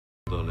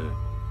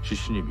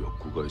시신이 몇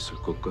구가 있을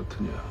것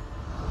같으냐?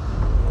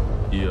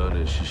 이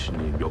안에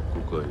시신이 몇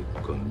구가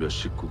있건 몇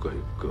식구가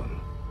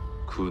있건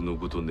그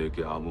누구도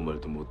내게 아무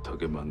말도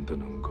못하게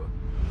만드는 것.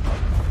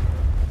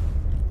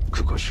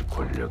 그것이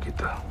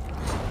권력이다.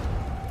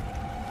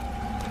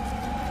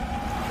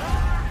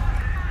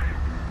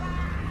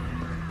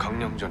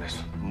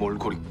 강령전에서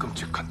몰골이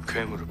끔찍한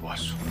괴물을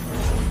보았소.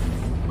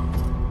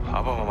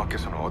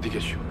 아바마마께서는 어디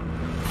계시오?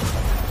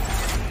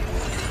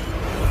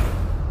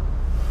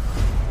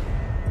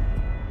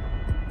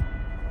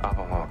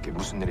 아바마마께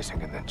무슨 일이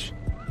생겼는지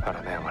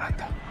알아내야만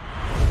한다.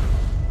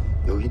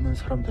 여기 있는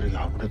사람들에게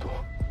아무래도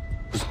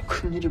무슨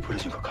큰 일이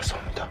벌어진 것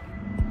같습니다.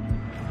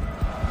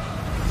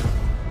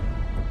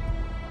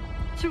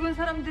 죽은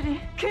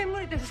사람들이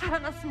괴물이 돼서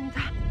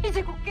살아났습니다.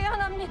 이제 곧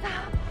깨어납니다.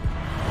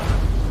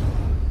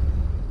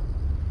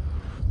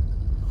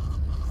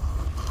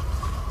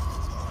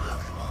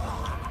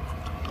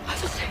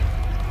 아저씨!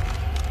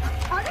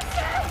 아저씨!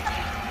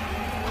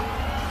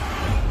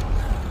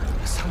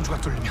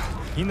 상주가 뚫리면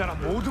이 나라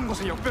모든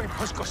곳에 역병이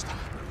퍼질 것이다.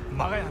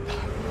 막아야 한다.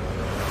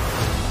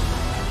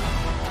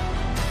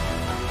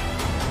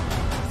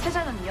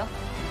 세자는요?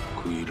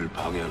 그 일을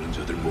방해하는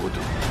자들 모두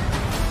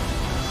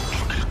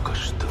죽일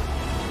것이다.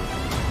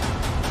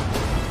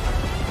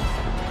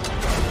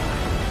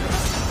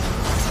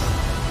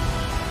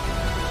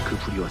 그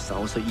불의와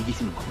싸워서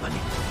이기시는 것만이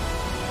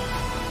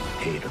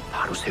대의를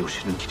바로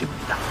세우시는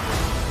길입니다.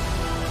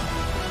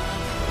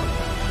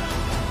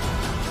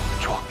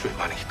 조학조의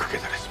반응이 크게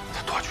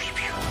달했습니다.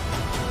 도와주십시오.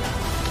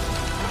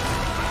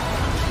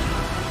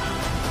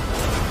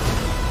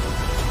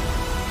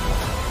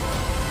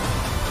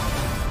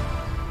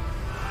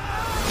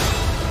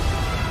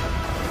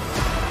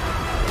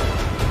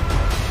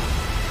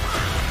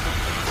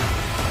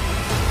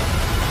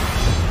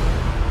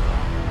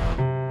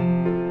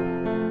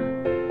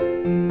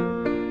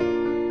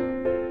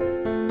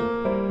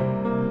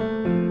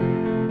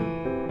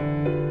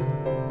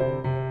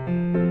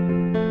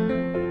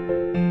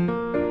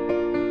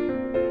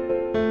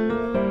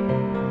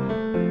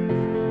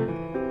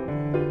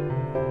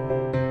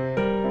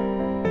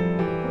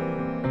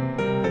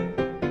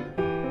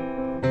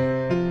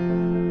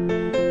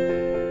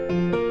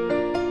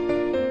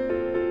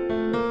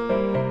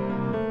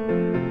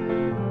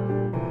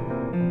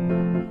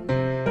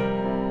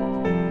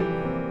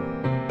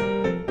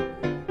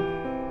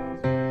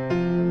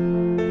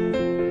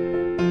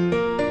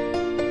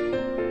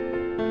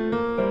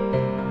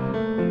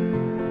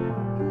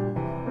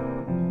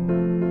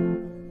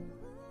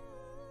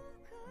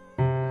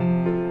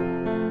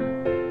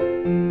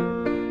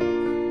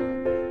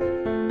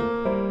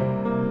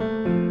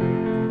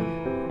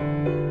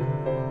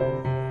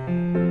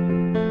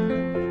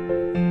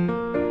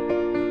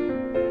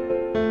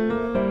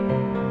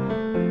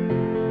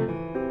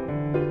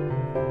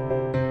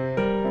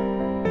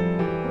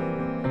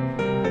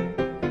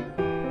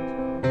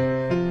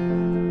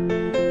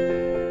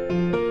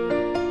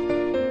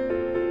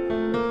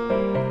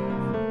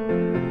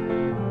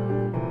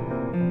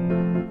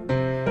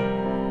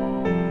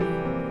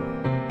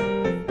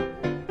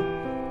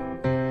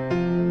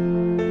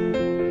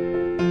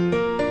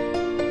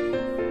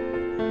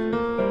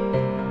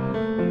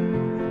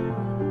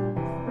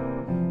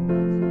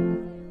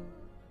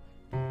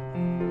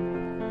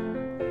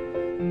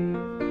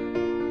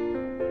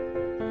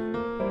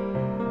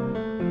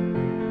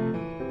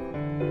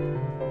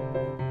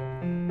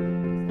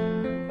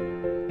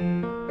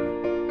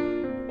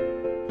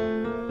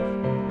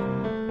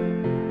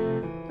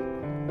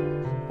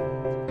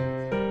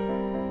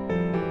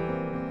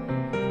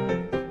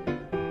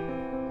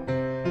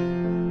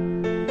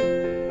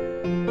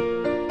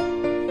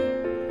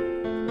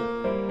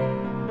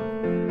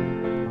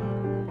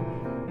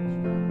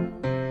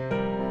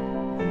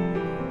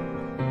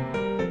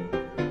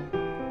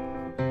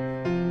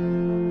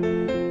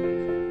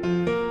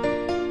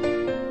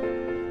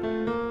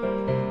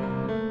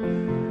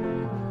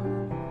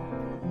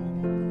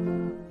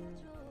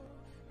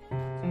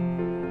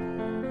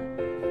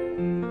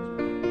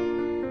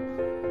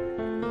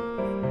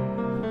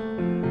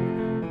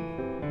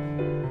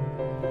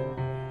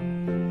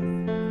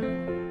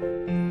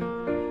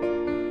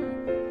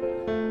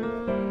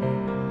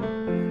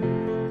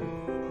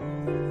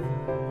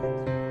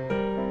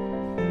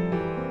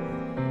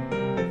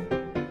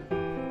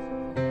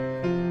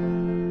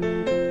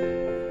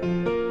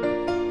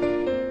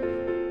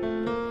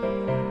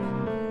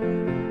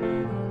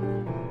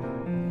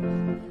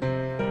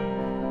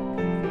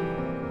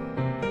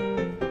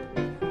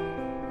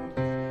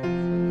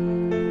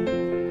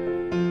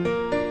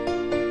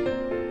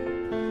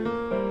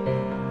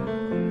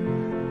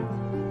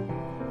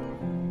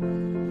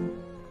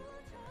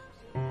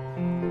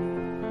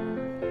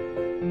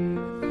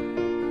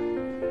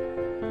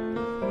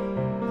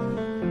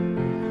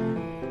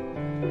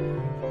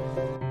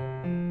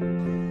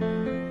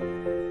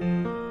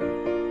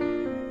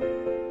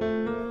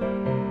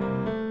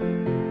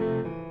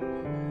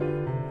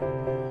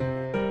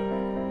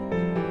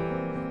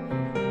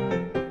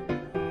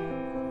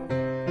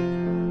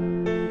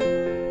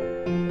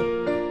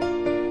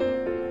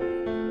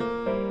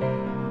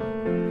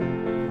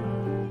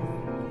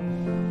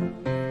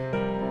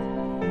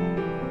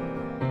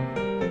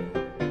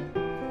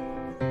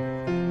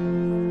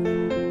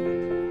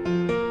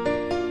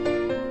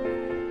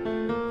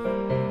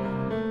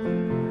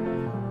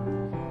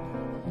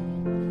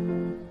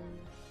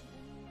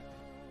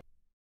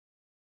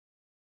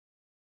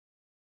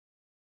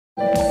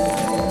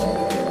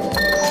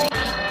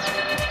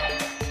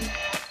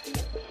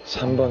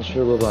 이번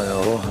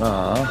출구반으로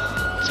하나.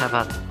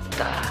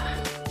 잡았다.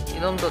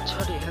 이놈도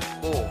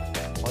처리했고.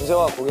 언제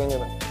와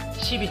고객님은?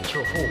 12초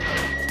후.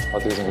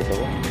 어떻게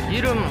생겼다고?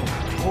 이름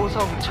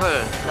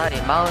고성철, 나이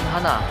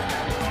 41.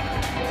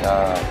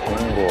 자,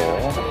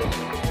 빙고.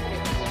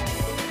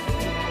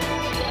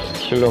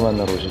 킬러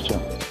만나러 오시죠?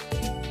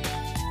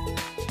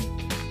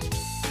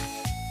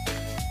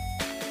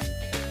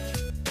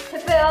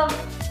 대표요.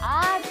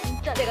 아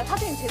진짜 내가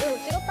사진 제대로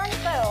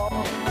찍었다니까요.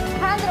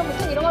 사람들은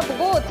보통 이런 걸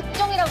보고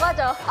특종이라고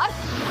하죠. 아.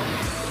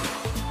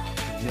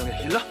 분명히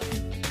힐러?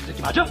 이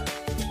새끼 맞아?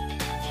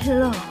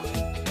 힐러.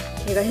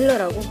 얘가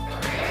힐러라고?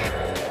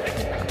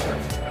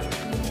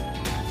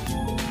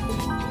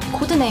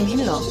 코드네임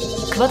힐러.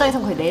 그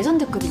바닥에선 거의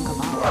레전드급인가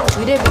봐.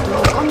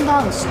 의뢰비도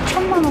건당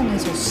수천만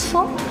원에서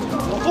수억?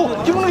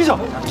 김문우 기자!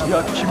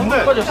 야,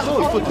 김문우까지 했어.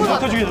 이거 돈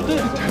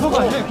못해주겠는데? 대박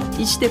아니야?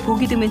 이 시대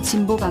보기 드문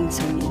진보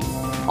방송인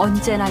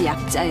언제나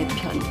약자의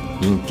편.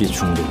 인기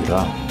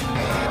중독이라.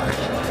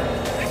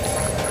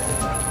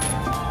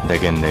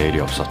 내겐 내일이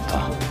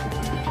없었다.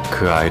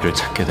 그 아이를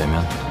찾게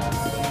되면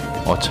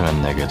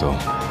어쩌면 내게도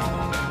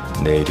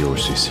내일이 올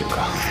수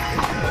있을까.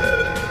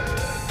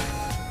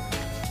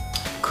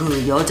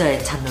 그 여자애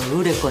찾는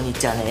의뢰권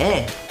있잖아.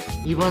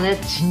 이번에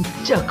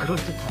진짜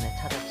그럴듯한 애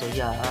찾았어,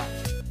 야.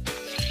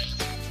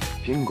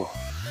 빙고.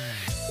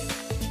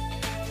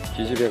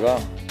 기집애가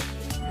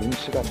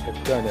눈치가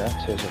 100배 아니야,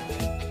 제저.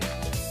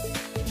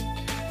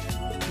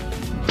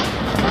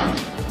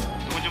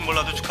 누군지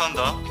몰라도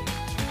축하한다.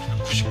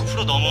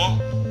 99% 넘어.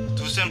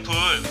 두 샘플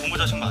공부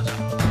자식 맞아.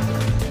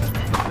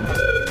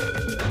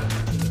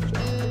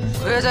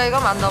 그 여자애가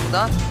맞나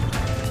보다.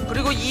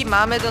 그리고 이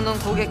마음에 드는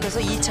고객께서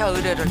 2차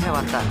의뢰를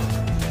해왔다.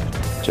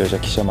 저 여자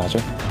기자 맞아?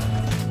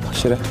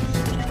 확실해?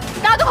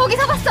 나도 거기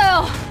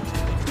서봤어요.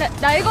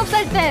 나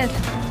 7살 땐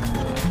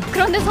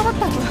그런 데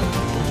서봤다고요.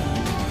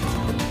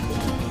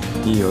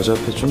 이 여자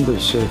앞에 좀 더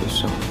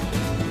있어야겠어.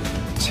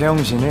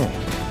 최영신이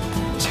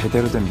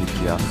제대로 된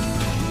미끼야.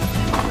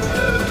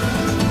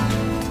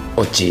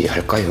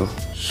 어찌할까요?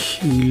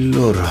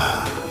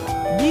 힐러라.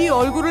 네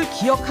얼굴을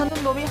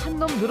기억하는 놈이 한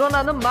놈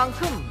늘어나는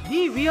만큼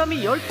네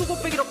위험이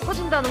 12곱배기로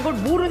커진다는 걸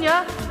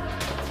모르냐?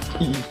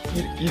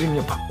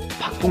 이름이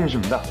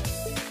박봉주입니다.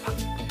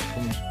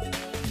 박봉주.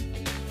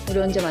 우리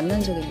언제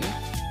만난 적 있나?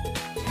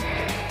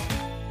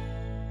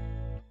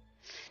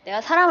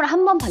 내가 사람을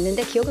한 번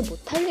봤는데 기억을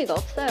못할 리가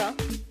없어요.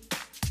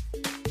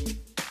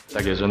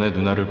 딱 예전에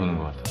누나를 보는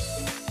것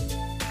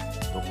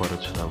같았어. 똑바로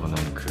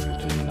쳐다보는 그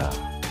눈이나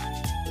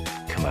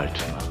그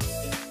말투나.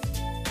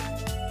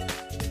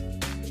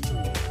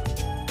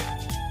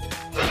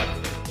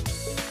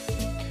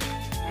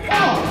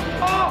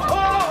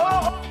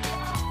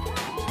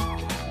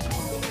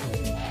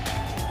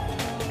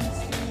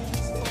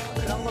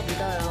 그런 거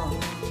믿어요.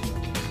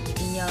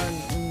 인연,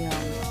 운명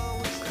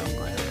그런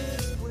거요.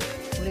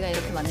 우리가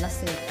이렇게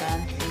만났으니까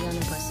인연은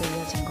벌써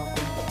이어진 거고